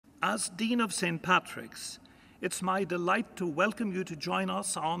As Dean of St. Patrick's, it's my delight to welcome you to join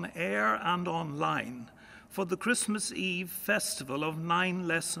us on air and online for the Christmas Eve festival of 9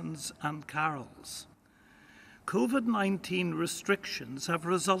 lessons and carols. COVID-19 restrictions have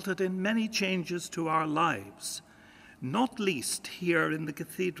resulted in many changes to our lives, not least here in the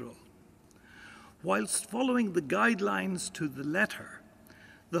cathedral. Whilst following the guidelines to the letter,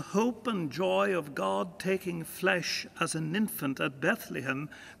 the hope and joy of God taking flesh as an infant at Bethlehem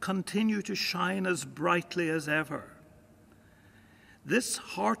continue to shine as brightly as ever. This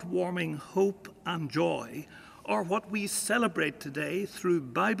heartwarming hope and joy are what we celebrate today through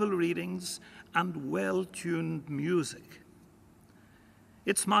Bible readings and well-tuned music.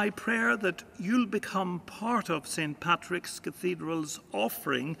 It's my prayer that you'll become part of St. Patrick's Cathedral's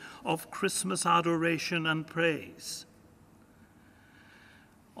offering of Christmas adoration and praise.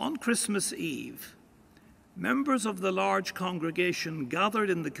 On Christmas Eve, members of the large congregation gathered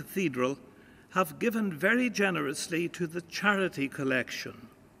in the cathedral have given very generously to the charity collection.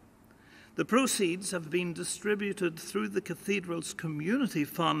 The proceeds have been distributed through the cathedral's community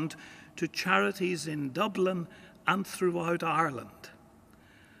fund to charities in Dublin and throughout Ireland.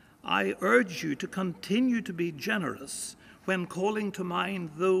 I urge you to continue to be generous when calling to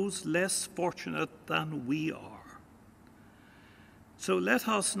mind those less fortunate than we are. So let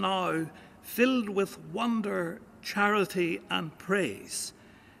us now, filled with wonder, charity, and praise,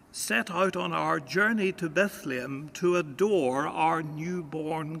 set out on our journey to Bethlehem to adore our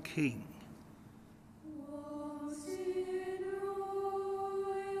newborn King.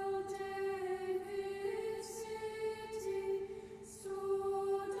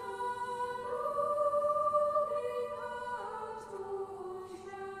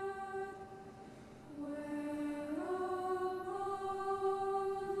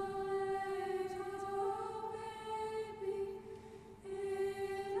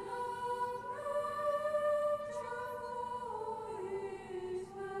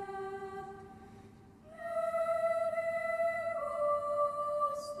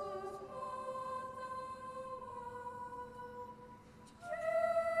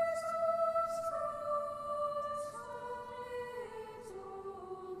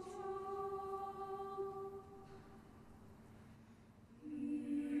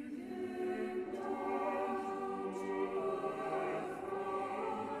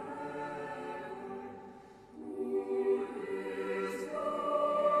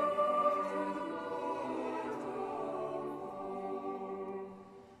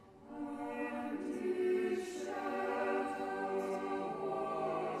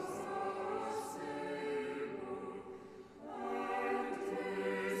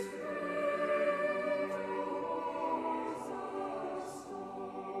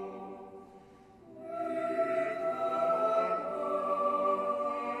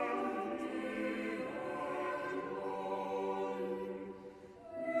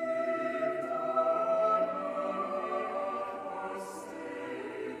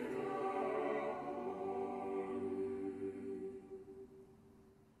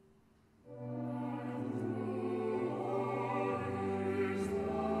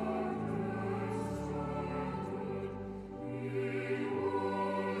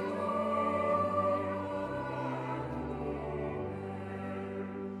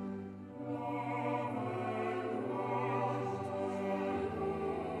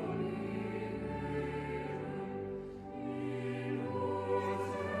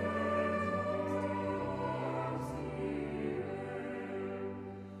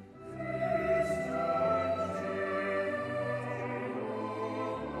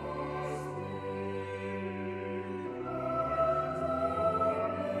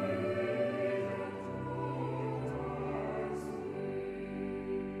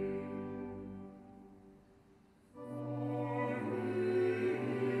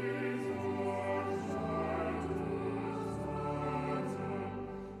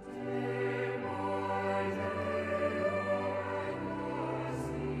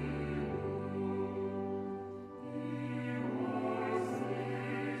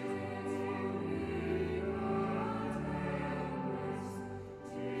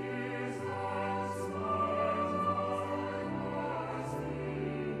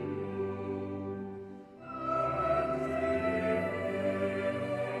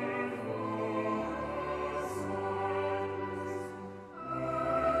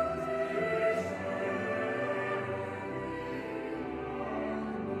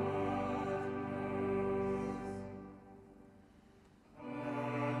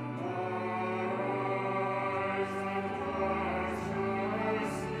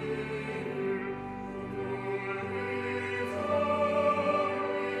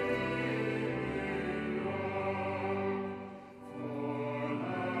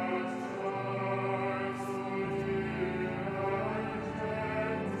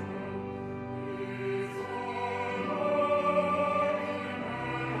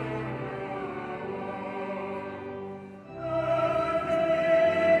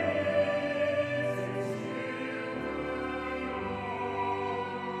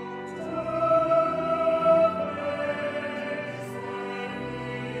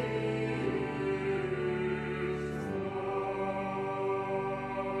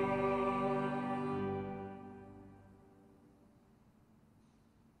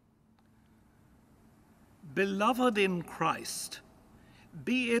 Beloved in Christ,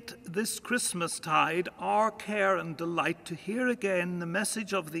 be it this Christmastide our care and delight to hear again the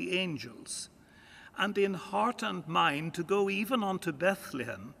message of the angels, and in heart and mind to go even unto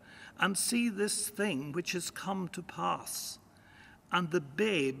Bethlehem and see this thing which is come to pass, and the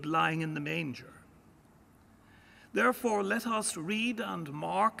babe lying in the manger. Therefore let us read and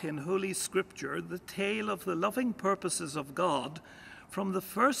mark in Holy Scripture the tale of the loving purposes of God from the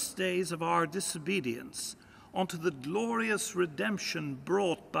first days of our disobedience unto the glorious redemption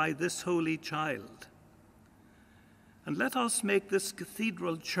brought by this holy child. And let us make this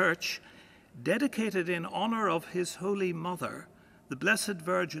cathedral church, dedicated in honor of his holy mother, the Blessed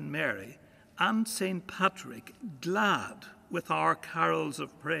Virgin Mary, and St. Patrick, glad with our carols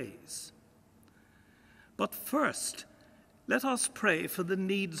of praise. But first, let us pray for the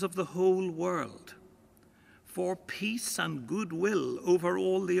needs of the whole world, for peace and goodwill over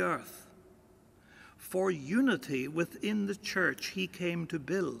all the earth, for unity within the church he came to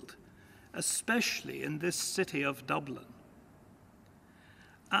build, especially in this city of Dublin.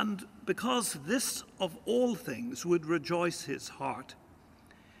 And because this of all things would rejoice his heart,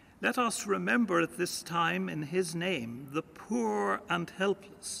 let us remember at this time in his name the poor and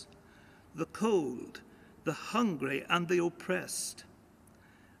helpless, the cold, the hungry and the oppressed,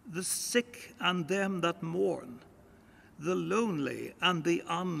 the sick and them that mourn, the lonely and the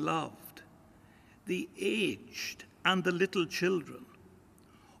unloved, the aged and the little children,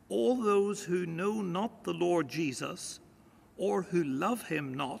 all those who know not the Lord Jesus, or who love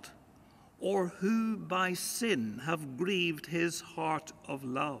him not, or who by sin have grieved his heart of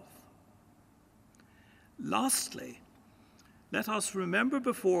love. Lastly, let us remember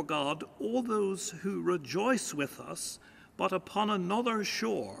before God all those who rejoice with us, but upon another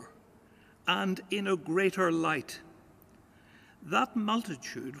shore and in a greater light. That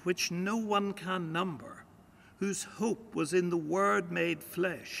multitude which no one can number, whose hope was in the Word made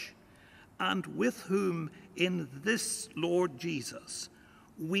flesh, and with whom in this Lord Jesus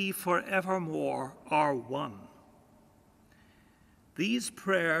we forevermore are one. These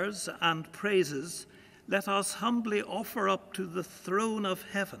prayers and praises let us humbly offer up to the throne of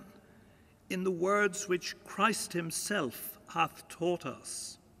heaven in the words which Christ himself hath taught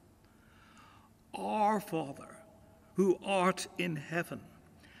us. Our Father, who art in heaven,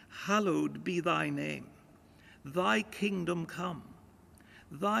 hallowed be thy name. Thy kingdom come.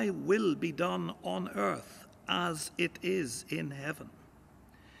 Thy will be done on earth as it is in heaven.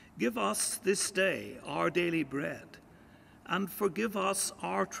 Give us this day our daily bread, and forgive us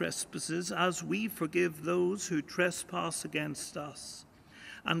our trespasses as we forgive those who trespass against us.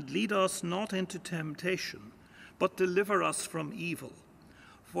 And lead us not into temptation, but deliver us from evil.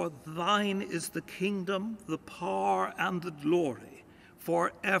 For thine is the kingdom, the power, and the glory,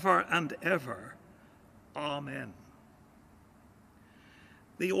 forever and ever. Amen.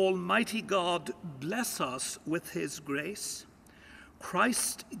 The Almighty God bless us with his grace.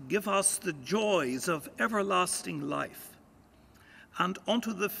 Christ give us the joys of everlasting life, and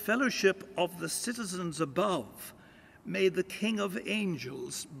unto the fellowship of the citizens above, may the King of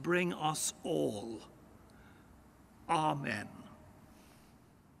angels bring us all. Amen.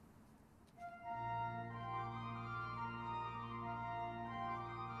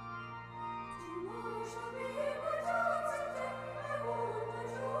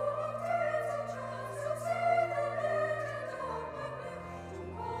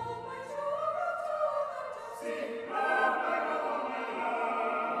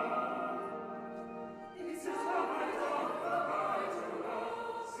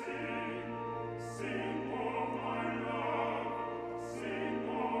 Sing, oh my love.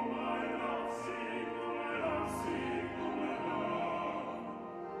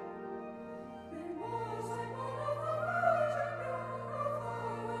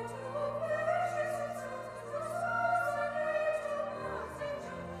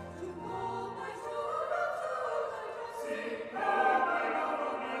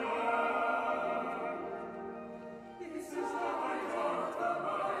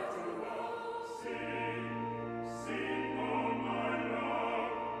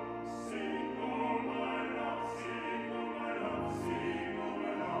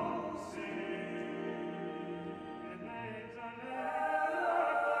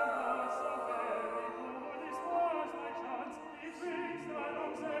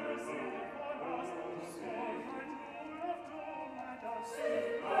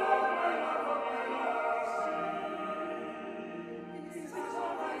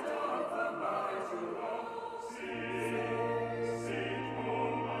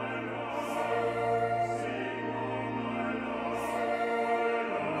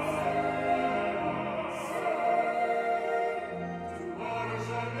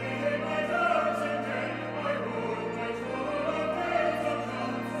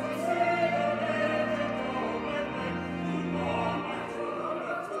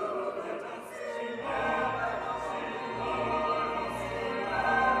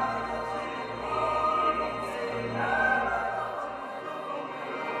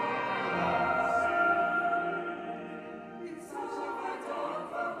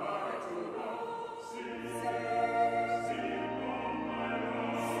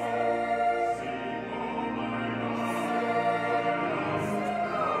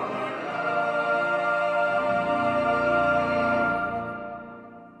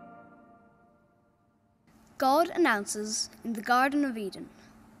 God announces in the Garden of Eden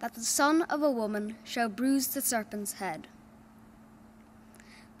that the son of a woman shall bruise the serpent's head.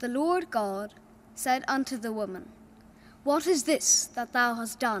 The Lord God said unto the woman, What is this that thou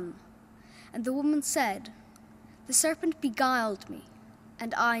hast done? And the woman said, The serpent beguiled me,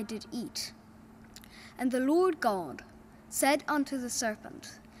 and I did eat. And the Lord God said unto the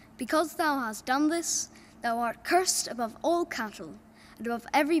serpent, Because thou hast done this, thou art cursed above all cattle, and above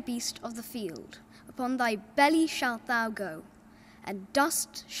every beast of the field. Upon thy belly shalt thou go, and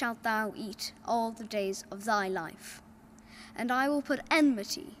dust shalt thou eat all the days of thy life. And I will put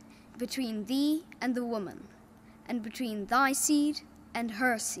enmity between thee and the woman, and between thy seed and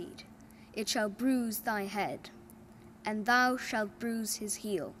her seed. It shall bruise thy head, and thou shalt bruise his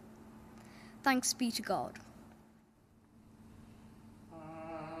heel. Thanks be to God.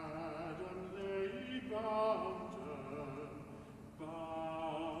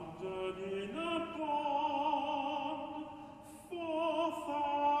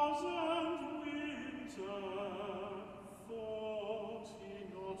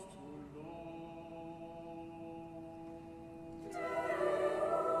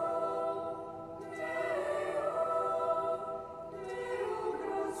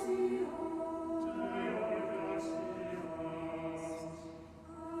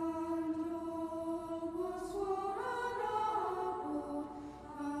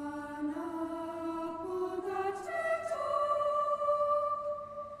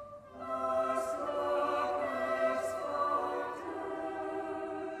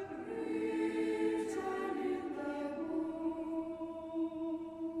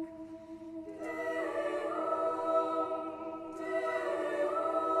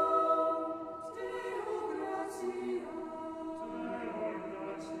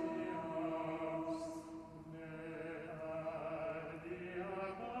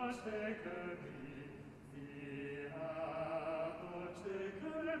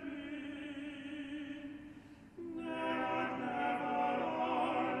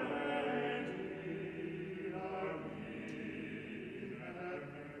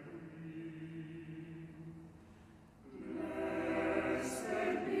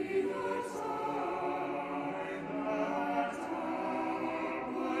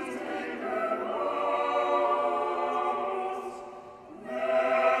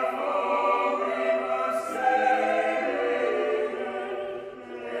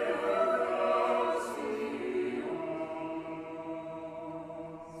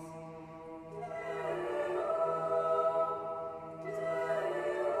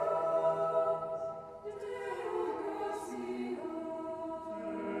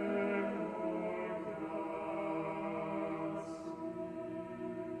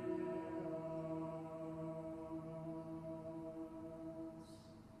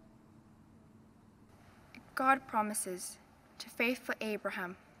 God promises to faithful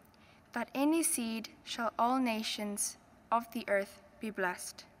Abraham that in his seed shall all nations of the earth be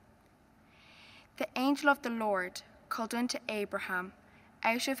blessed. The angel of the Lord called unto Abraham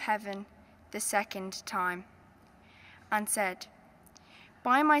out of heaven the second time, and said,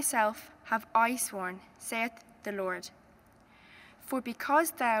 By myself have I sworn, saith the Lord, for because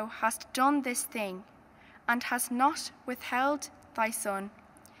thou hast done this thing, and hast not withheld thy son,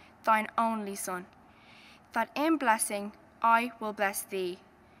 thine only son, that in blessing I will bless thee,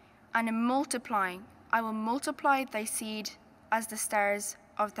 and in multiplying I will multiply thy seed as the stars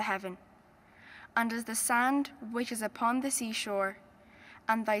of the heaven, and as the sand which is upon the seashore,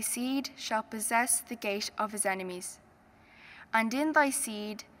 and thy seed shall possess the gate of his enemies. And in thy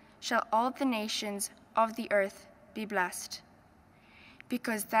seed shall all the nations of the earth be blessed,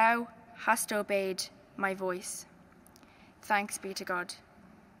 because thou hast obeyed my voice. Thanks be to God.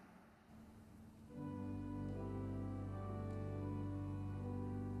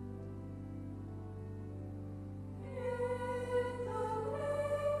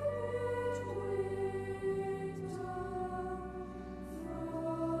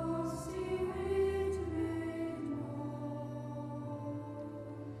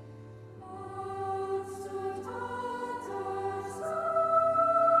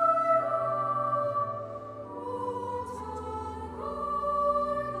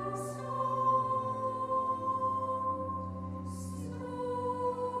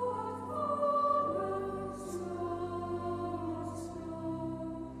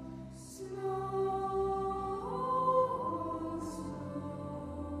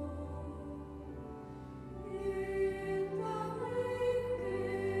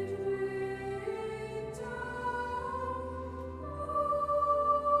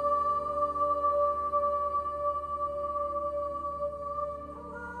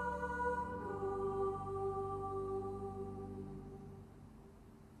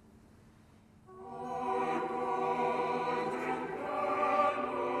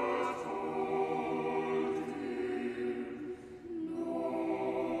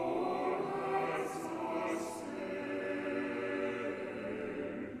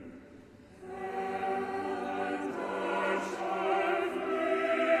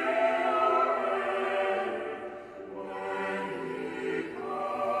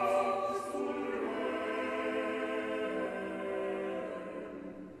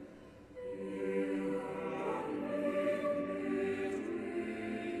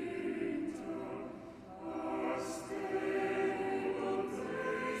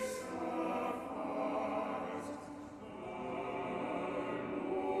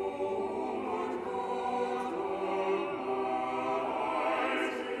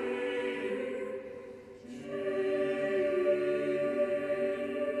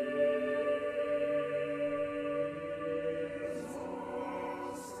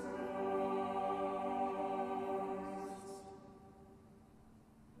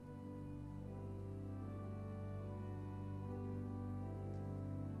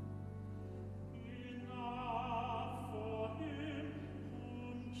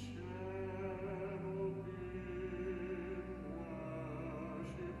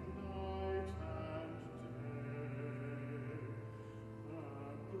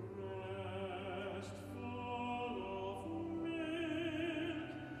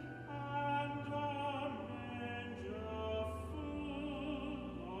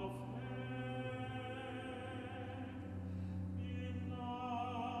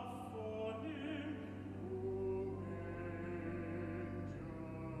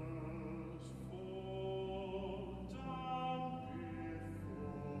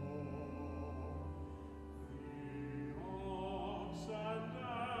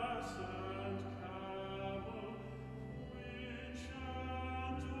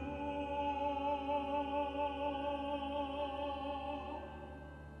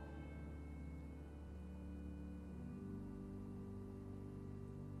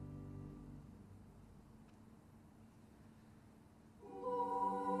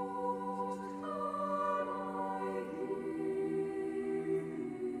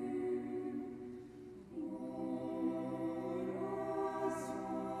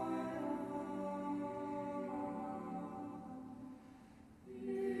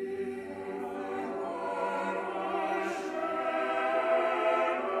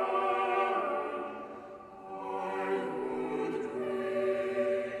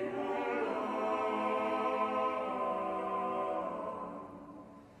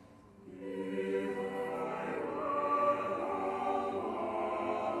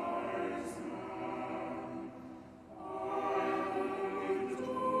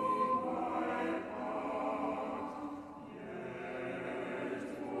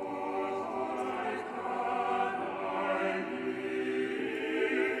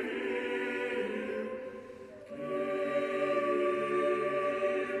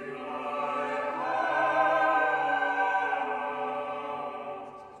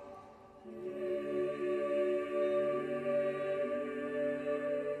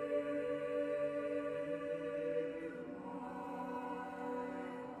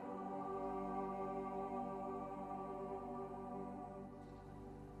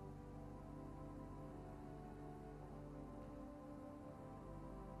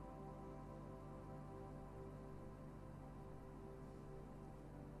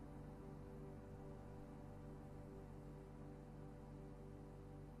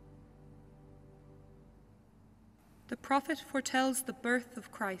 The prophet foretells the birth of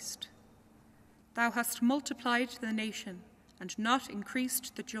Christ. Thou hast multiplied the nation, and not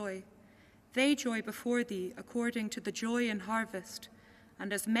increased the joy. They joy before thee according to the joy in harvest,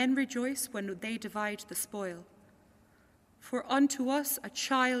 and as men rejoice when they divide the spoil. For unto us a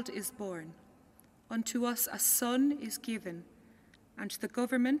child is born, unto us a son is given, and the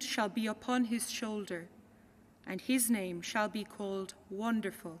government shall be upon his shoulder, and his name shall be called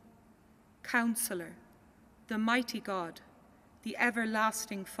Wonderful, Counselor, the Mighty God, the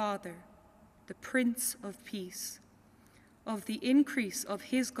Everlasting Father, the Prince of Peace. Of the increase of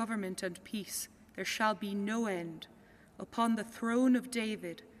his government and peace there shall be no end, upon the throne of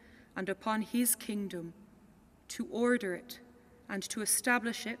David and upon his kingdom, to order it and to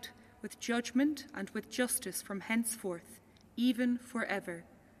establish it with judgment and with justice from henceforth, even forever.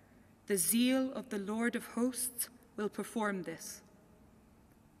 The zeal of the Lord of hosts will perform this.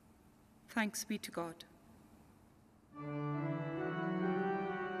 Thanks be to God.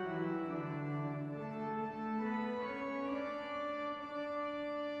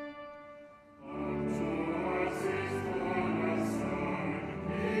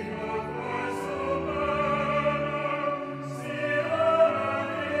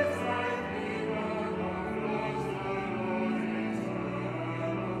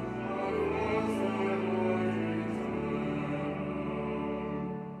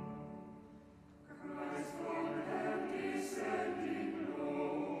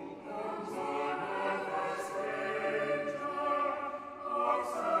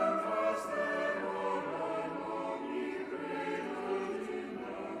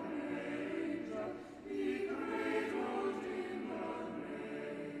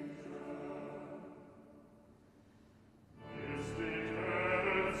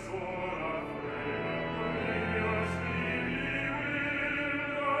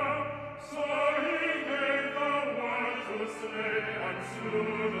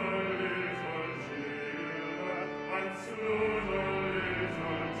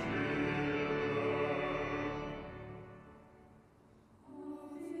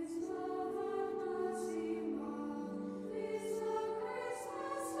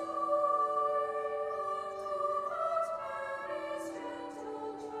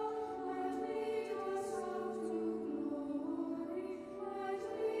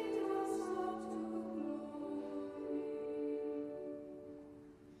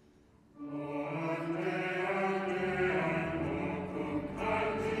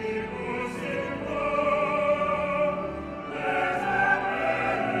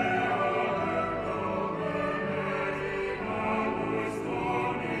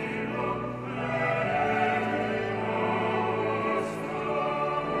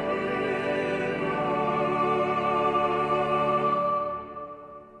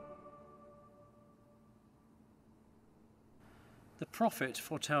 The prophet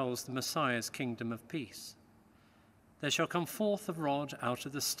foretells the Messiah's kingdom of peace. There shall come forth a rod out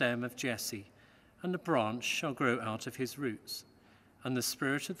of the stem of Jesse, and a branch shall grow out of his roots. And the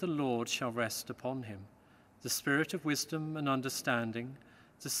Spirit of the Lord shall rest upon him, the Spirit of wisdom and understanding,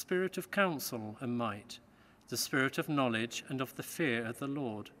 the Spirit of counsel and might, the Spirit of knowledge and of the fear of the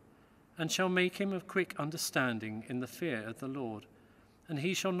Lord, and shall make him of quick understanding in the fear of the Lord. And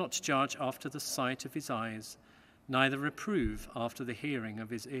he shall not judge after the sight of his eyes, neither reprove after the hearing of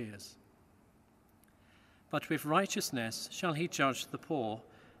his ears. But with righteousness shall he judge the poor,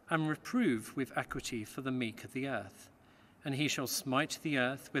 and reprove with equity for the meek of the earth. And he shall smite the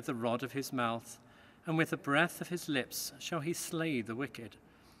earth with the rod of his mouth, and with the breath of his lips shall he slay the wicked.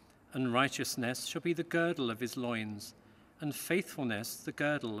 And righteousness shall be the girdle of his loins, and faithfulness the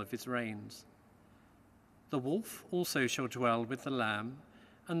girdle of his reins. The wolf also shall dwell with the lamb,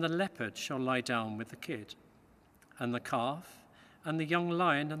 and the leopard shall lie down with the kid. And the calf, and the young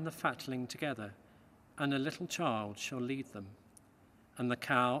lion and the fatling together, and a little child shall lead them. And the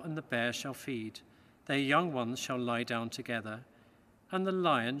cow and the bear shall feed, their young ones shall lie down together, and the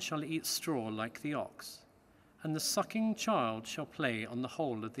lion shall eat straw like the ox. And the sucking child shall play on the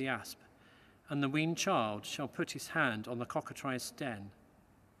hole of the asp, and the weaned child shall put his hand on the cockatrice's den.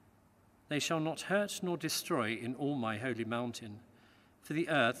 They shall not hurt nor destroy in all my holy mountain, for the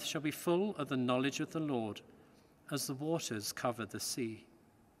earth shall be full of the knowledge of the Lord, as the waters cover the sea.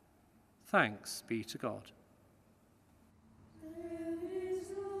 Thanks be to God.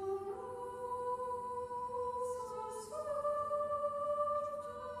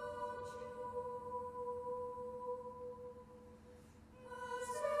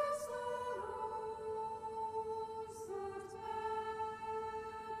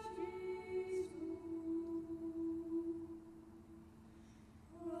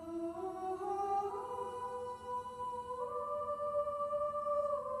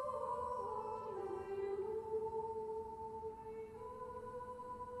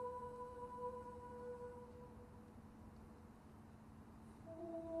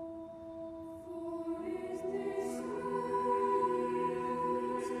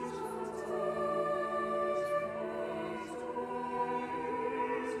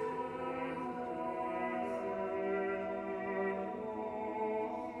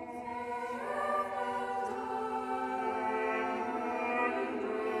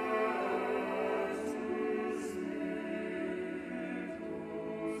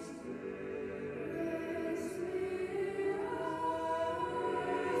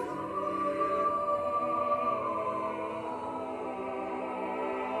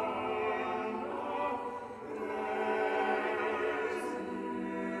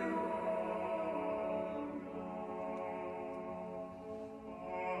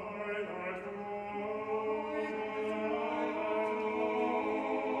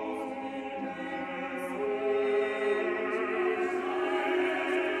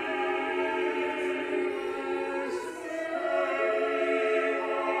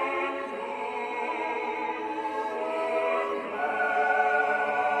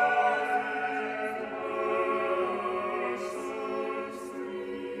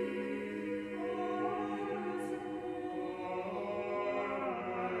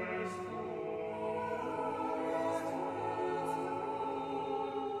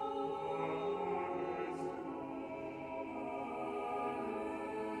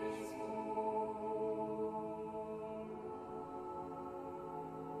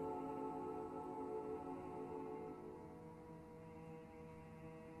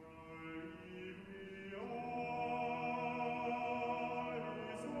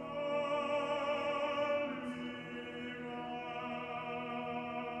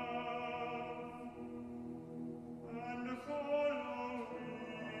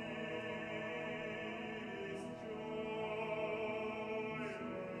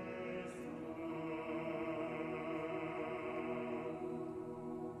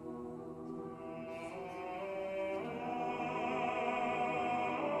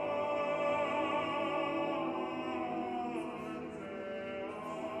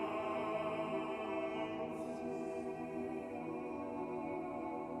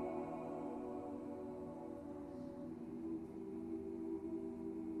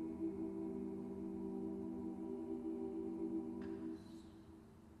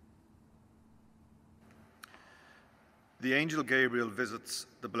 The angel Gabriel visits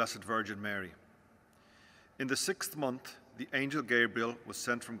the Blessed Virgin Mary. In the 6th month, the angel Gabriel was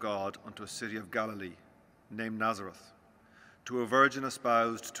sent from God unto a city of Galilee, named Nazareth, to a virgin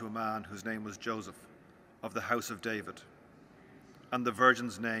espoused to a man whose name was Joseph, of the house of David. And the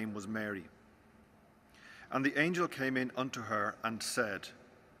virgin's name was Mary. And the angel came in unto her and said,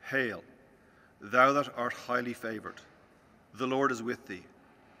 Hail, thou that art highly favoured, the Lord is with thee.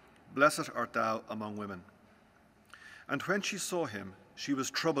 Blessed art thou among women. And when she saw him, she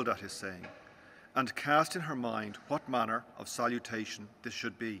was troubled at his saying, and cast in her mind what manner of salutation this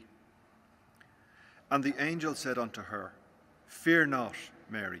should be. And the angel said unto her, Fear not,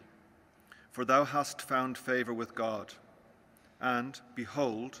 Mary, for thou hast found favour with God. And,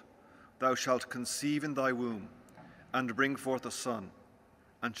 behold, thou shalt conceive in thy womb, and bring forth a son,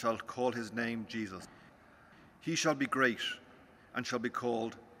 and shalt call his name Jesus. He shall be great, and shall be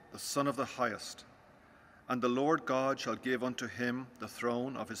called the Son of the Highest. And the Lord God shall give unto him the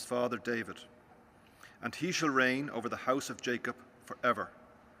throne of his father David. And he shall reign over the house of Jacob for ever,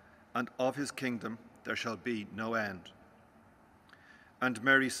 and of his kingdom there shall be no end. And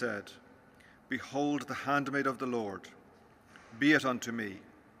Mary said, Behold the handmaid of the Lord, be it unto me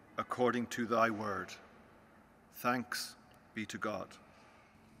according to thy word. Thanks be to God.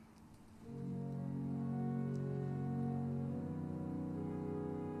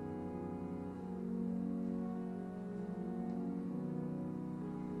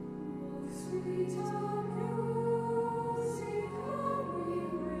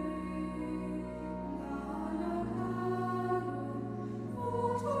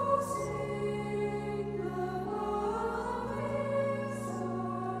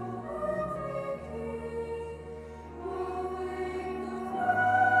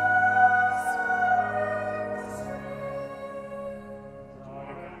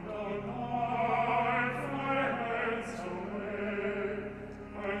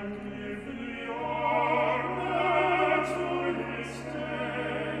 And give thee all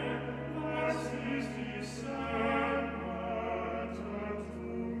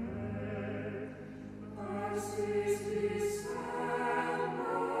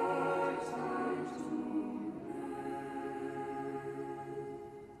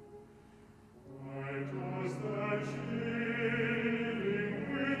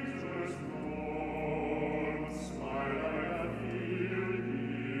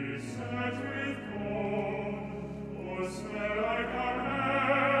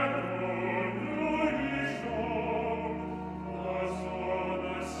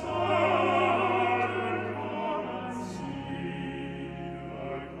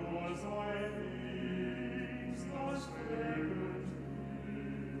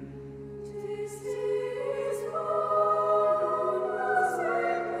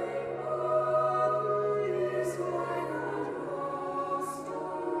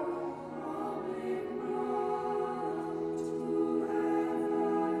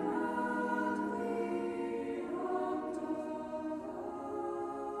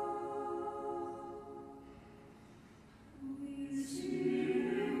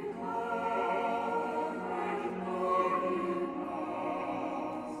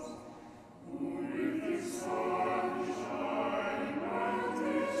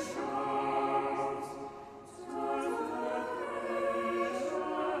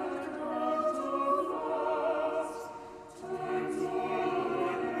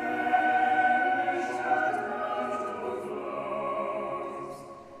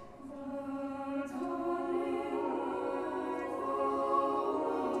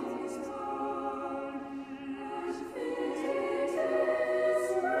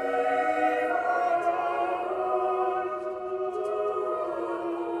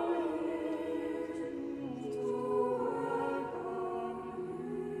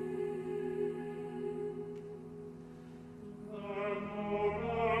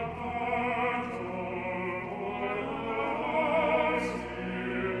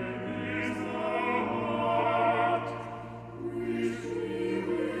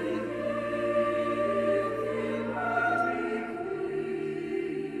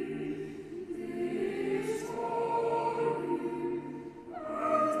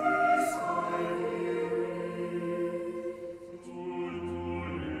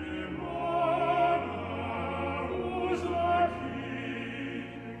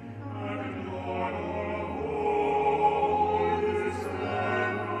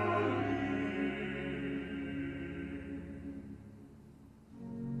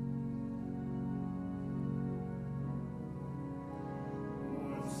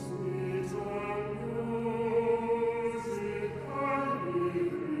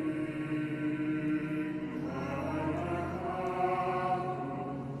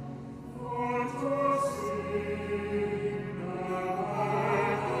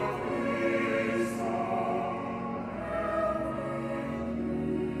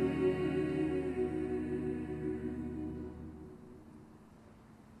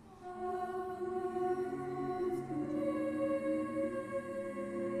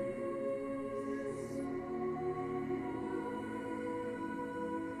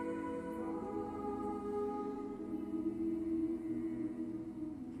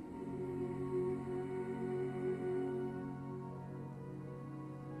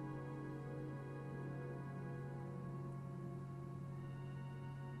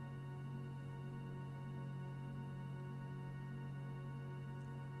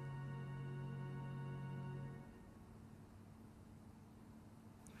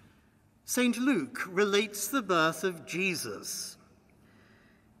St. Luke relates the birth of Jesus.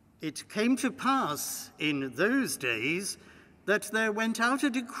 It came to pass in those days that there went out a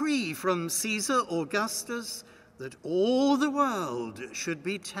decree from Caesar Augustus that all the world should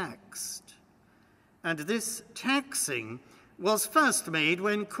be taxed. And this taxing was first made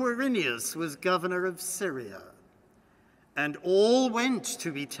when Quirinius was governor of Syria. And all went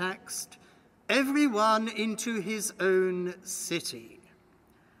to be taxed, every one into his own city.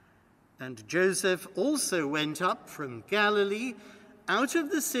 And Joseph also went up from Galilee, out of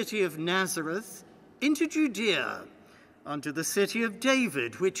the city of Nazareth, into Judea, unto the city of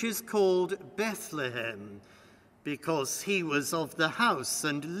David, which is called Bethlehem, because he was of the house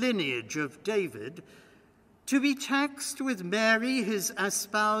and lineage of David, to be taxed with Mary, his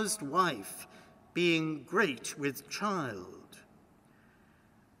espoused wife, being great with child.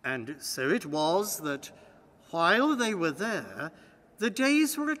 And so it was that while they were there, the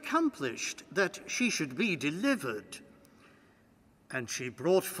days were accomplished that she should be delivered. And she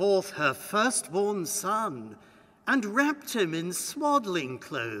brought forth her firstborn son, and wrapped him in swaddling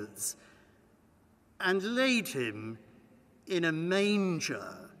clothes, and laid him in a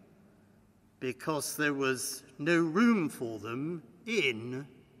manger, because there was no room for them in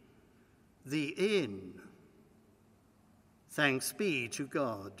the inn. Thanks be to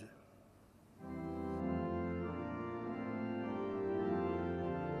God.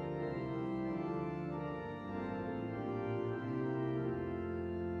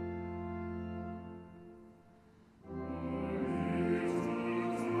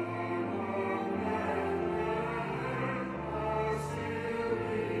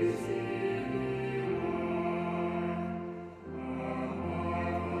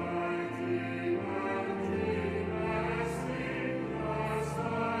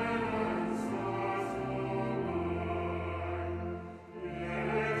 Stars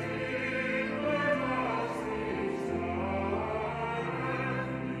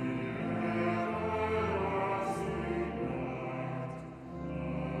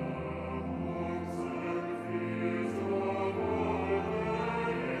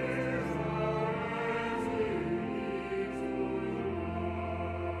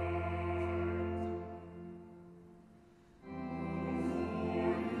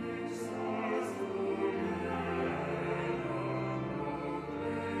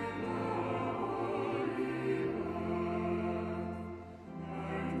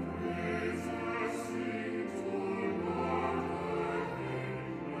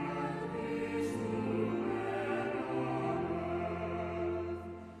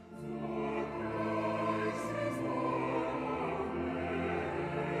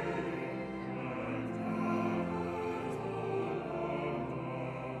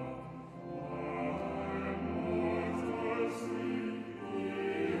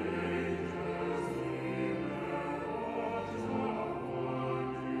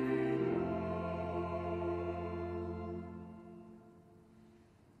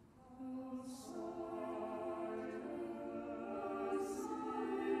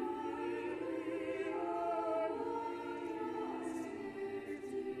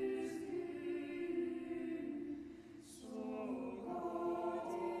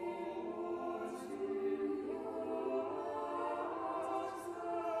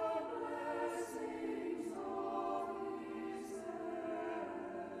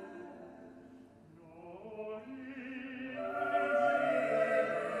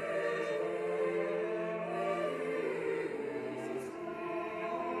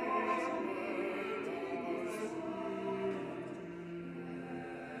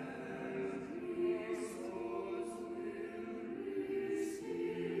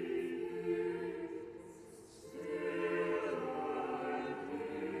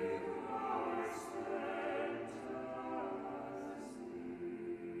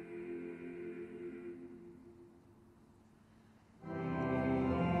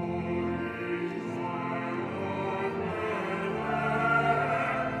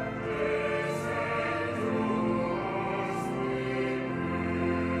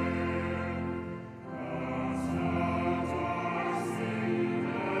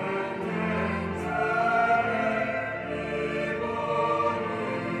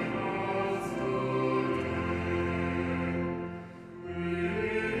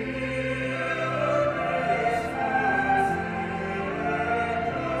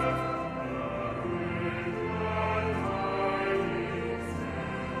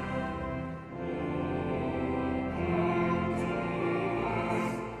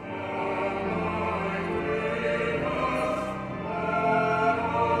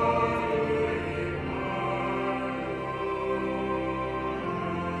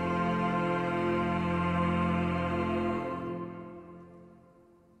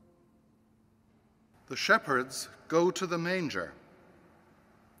The shepherds go to the manger.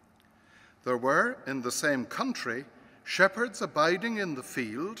 There were in the same country shepherds abiding in the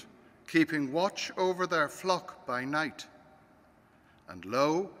field, keeping watch over their flock by night. And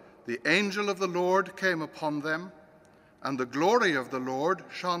lo, the angel of the Lord came upon them, and the glory of the Lord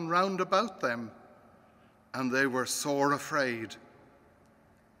shone round about them, and they were sore afraid.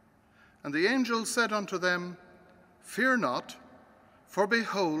 And the angel said unto them, Fear not, for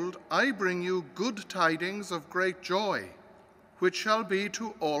behold, I bring you good tidings of great joy, which shall be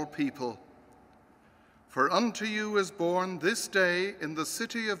to all people. For unto you is born this day in the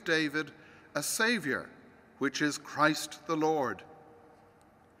city of David a Saviour, which is Christ the Lord.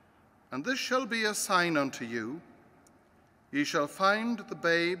 And this shall be a sign unto you. Ye shall find the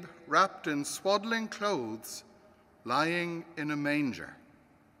babe wrapped in swaddling clothes, lying in a manger.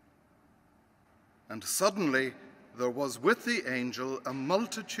 And suddenly there was with the angel a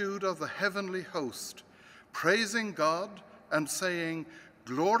multitude of the heavenly host, praising God and saying,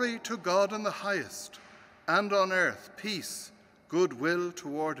 Glory to God in the highest, and on earth peace, goodwill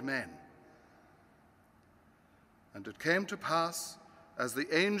toward men. And it came to pass, as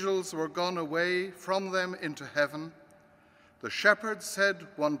the angels were gone away from them into heaven, the shepherds said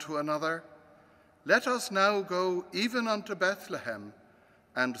one to another, Let us now go even unto Bethlehem,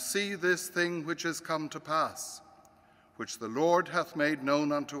 and see this thing which is come to pass, which the Lord hath made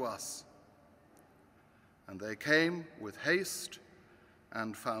known unto us. And they came with haste,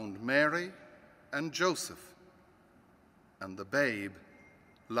 and found Mary and Joseph, and the babe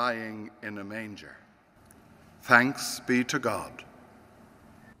lying in a manger. Thanks be to God.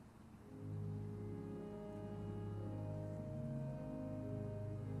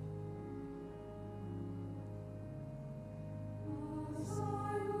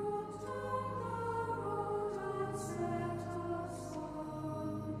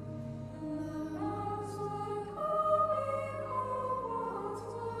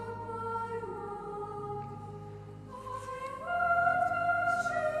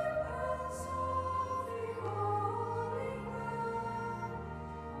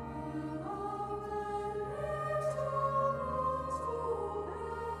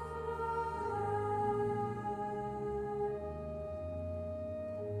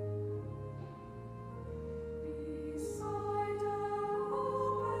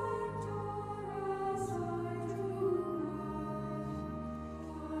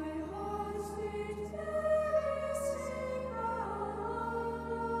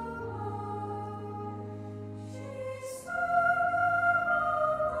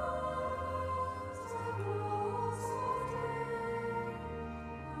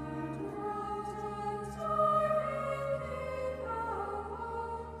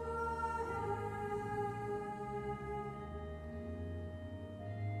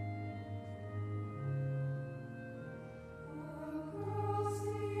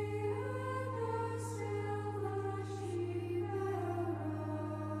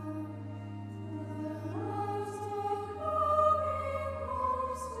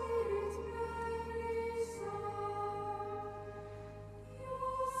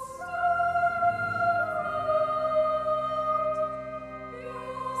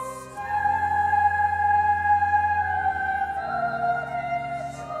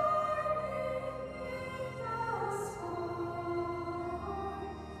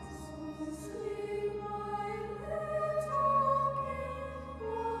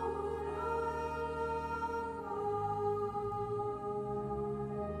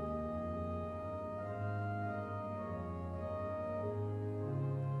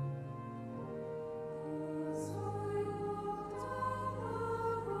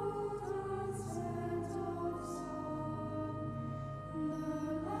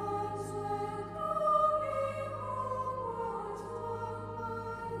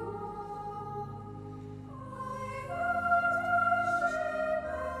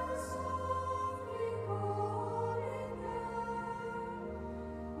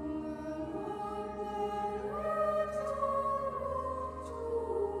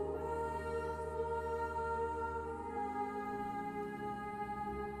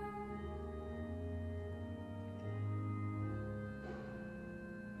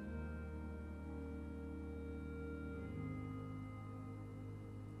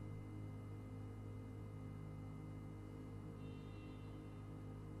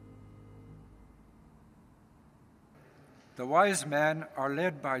 The wise men are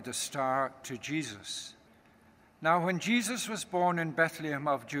led by the star to Jesus. Now when Jesus was born in Bethlehem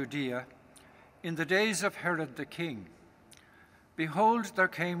of Judea, in the days of Herod the king, behold, there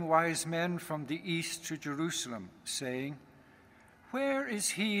came wise men from the east to Jerusalem, saying, "Where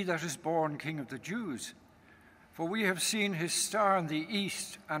is he that is born King of the Jews? For we have seen his star in the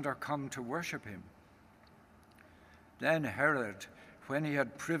east and are come to worship him." Then Herod, when he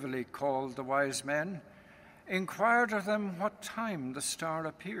had privily called the wise men, inquired of them what time the star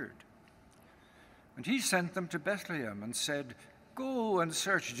appeared. And he sent them to Bethlehem and said, "Go and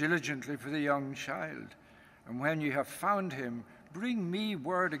search diligently for the young child, and when you have found him, bring me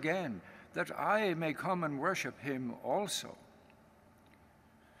word again, that I may come and worship him also."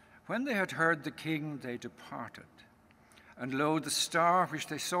 When they had heard the king, they departed. And lo, the star which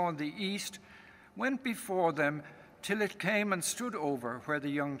they saw in the east went before them till it came and stood over where the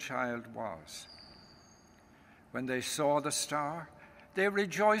young child was. When they saw the star, they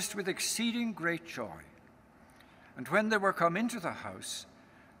rejoiced with exceeding great joy. And when they were come into the house,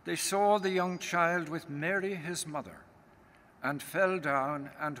 they saw the young child with Mary his mother, and fell down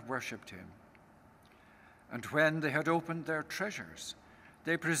and worshipped him. And when they had opened their treasures,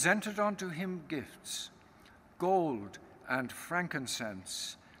 they presented unto him gifts, gold and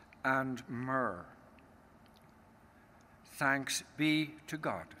frankincense and myrrh. Thanks be to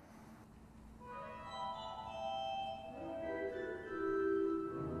God.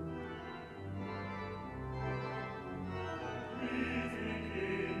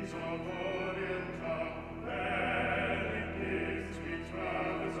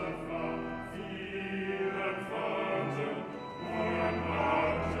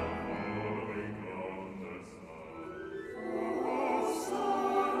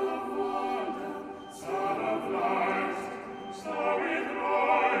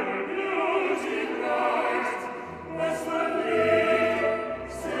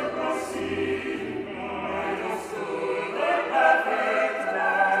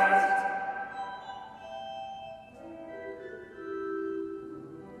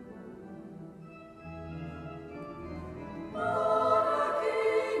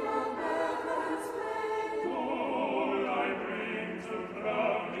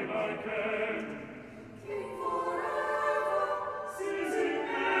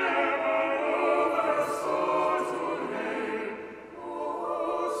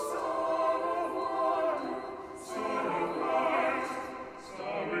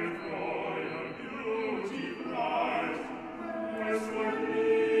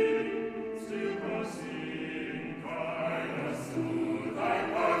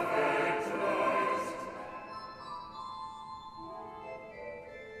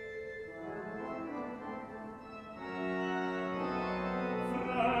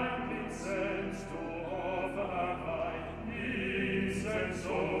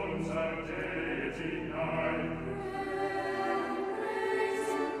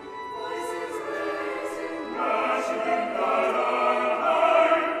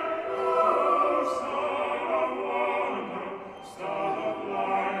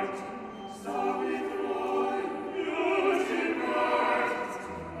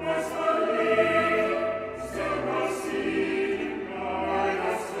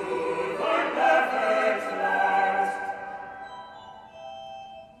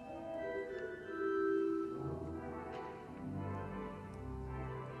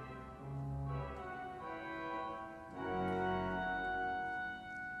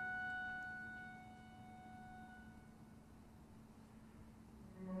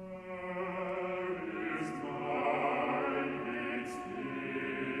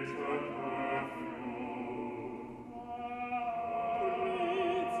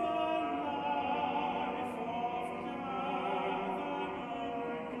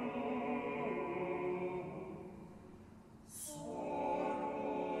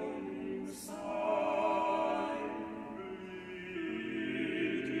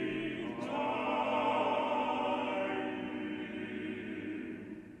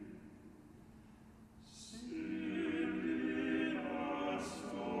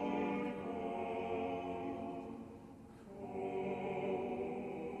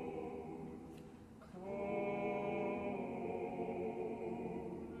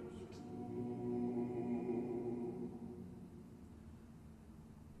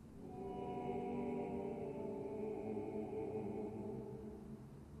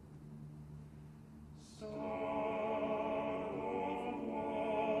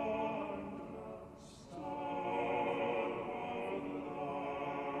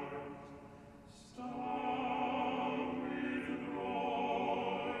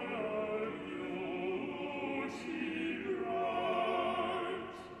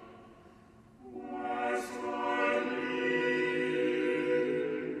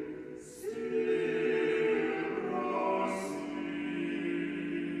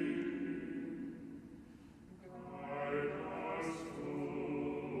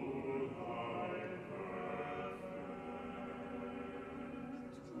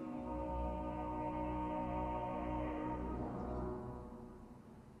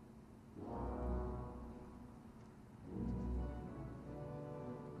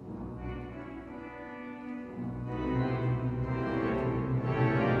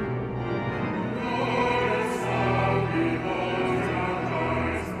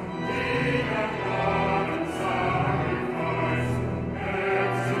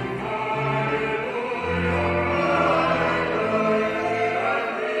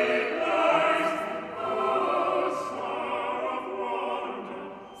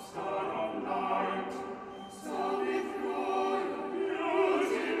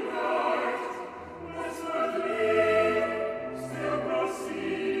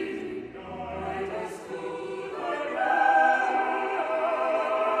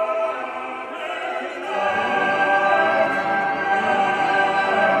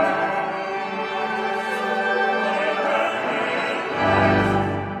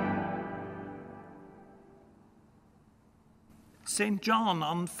 St. John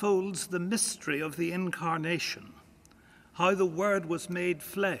unfolds the mystery of the Incarnation, how the Word was made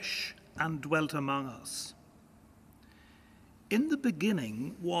flesh and dwelt among us. In the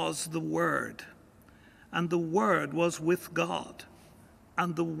beginning was the Word, and the Word was with God,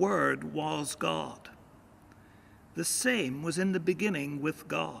 and the Word was God. The same was in the beginning with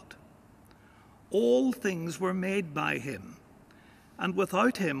God. All things were made by him, and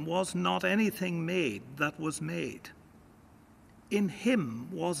without him was not anything made that was made. In him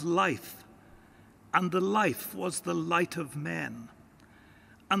was life, and the life was the light of men.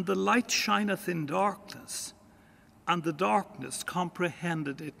 And the light shineth in darkness, and the darkness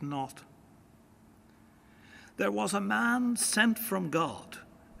comprehended it not. There was a man sent from God,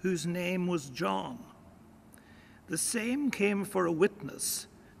 whose name was John. The same came for a witness,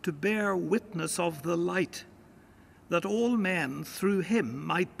 to bear witness of the light, that all men through him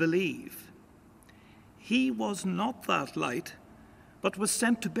might believe. He was not that light, but was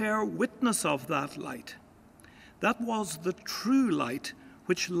sent to bear witness of that light. That was the true light,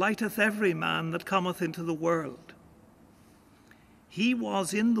 which lighteth every man that cometh into the world. He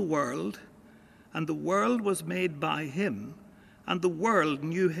was in the world, and the world was made by him, and the world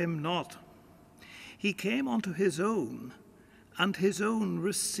knew him not. He came unto his own, and his own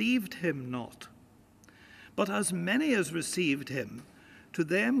received him not. But as many as received him, to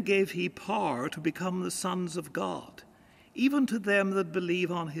them gave he power to become the sons of God, even to them that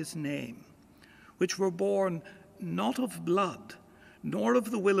believe on his name, which were born not of blood, nor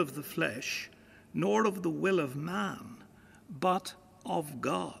of the will of the flesh, nor of the will of man, but of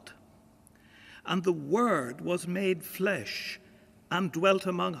God. And the Word was made flesh, and dwelt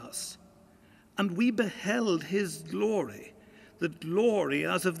among us, and we beheld his glory, the glory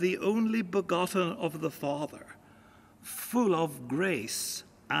as of the only begotten of the Father, full of grace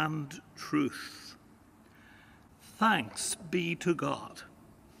and truth. Thanks be to God.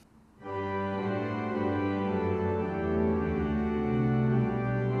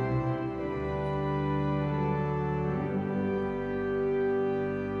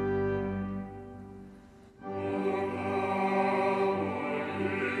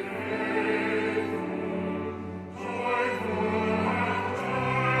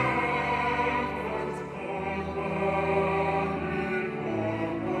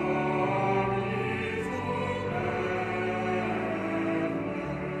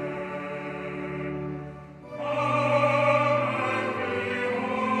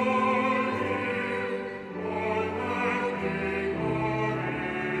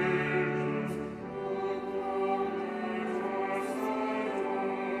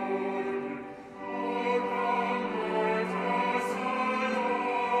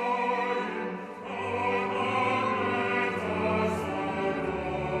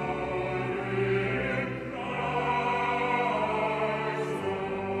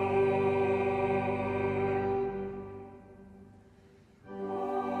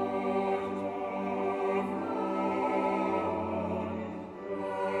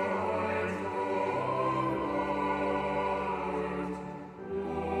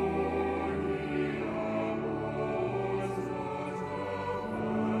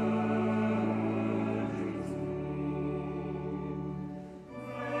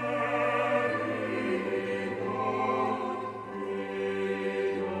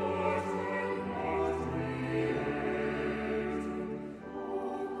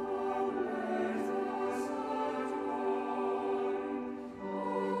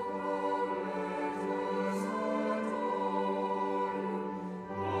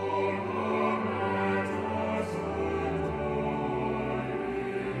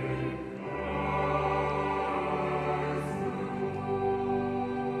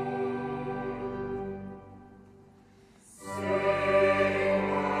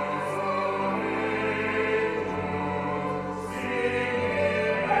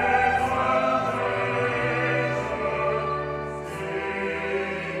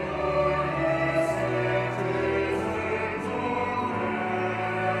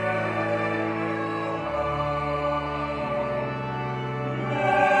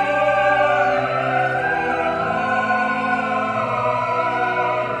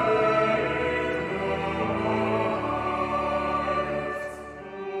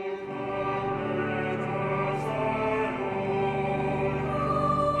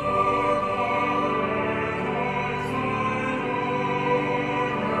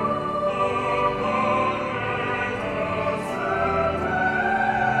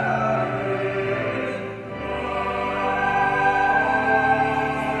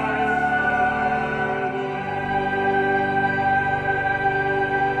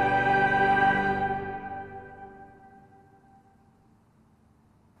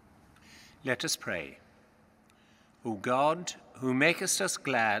 Let us pray. O God, who makest us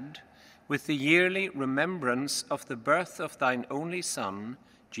glad with the yearly remembrance of the birth of thine only Son,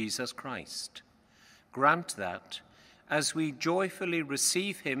 Jesus Christ, grant that, as we joyfully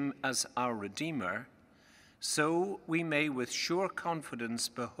receive him as our Redeemer, so we may with sure confidence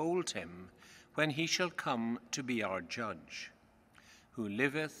behold him when he shall come to be our judge, who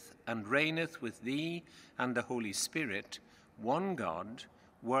liveth and reigneth with thee and the Holy Spirit, one God,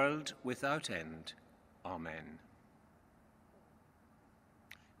 world without end. Amen.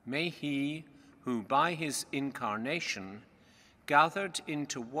 May he who by his incarnation gathered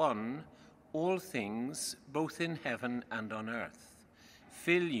into one all things, both in heaven and on earth,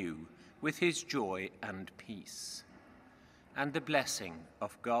 fill you with his joy and peace. And the blessing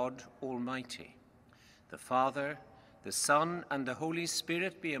of God Almighty, the Father, the Son, and the Holy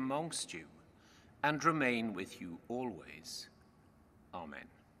Spirit be amongst you and remain with you always. Amen.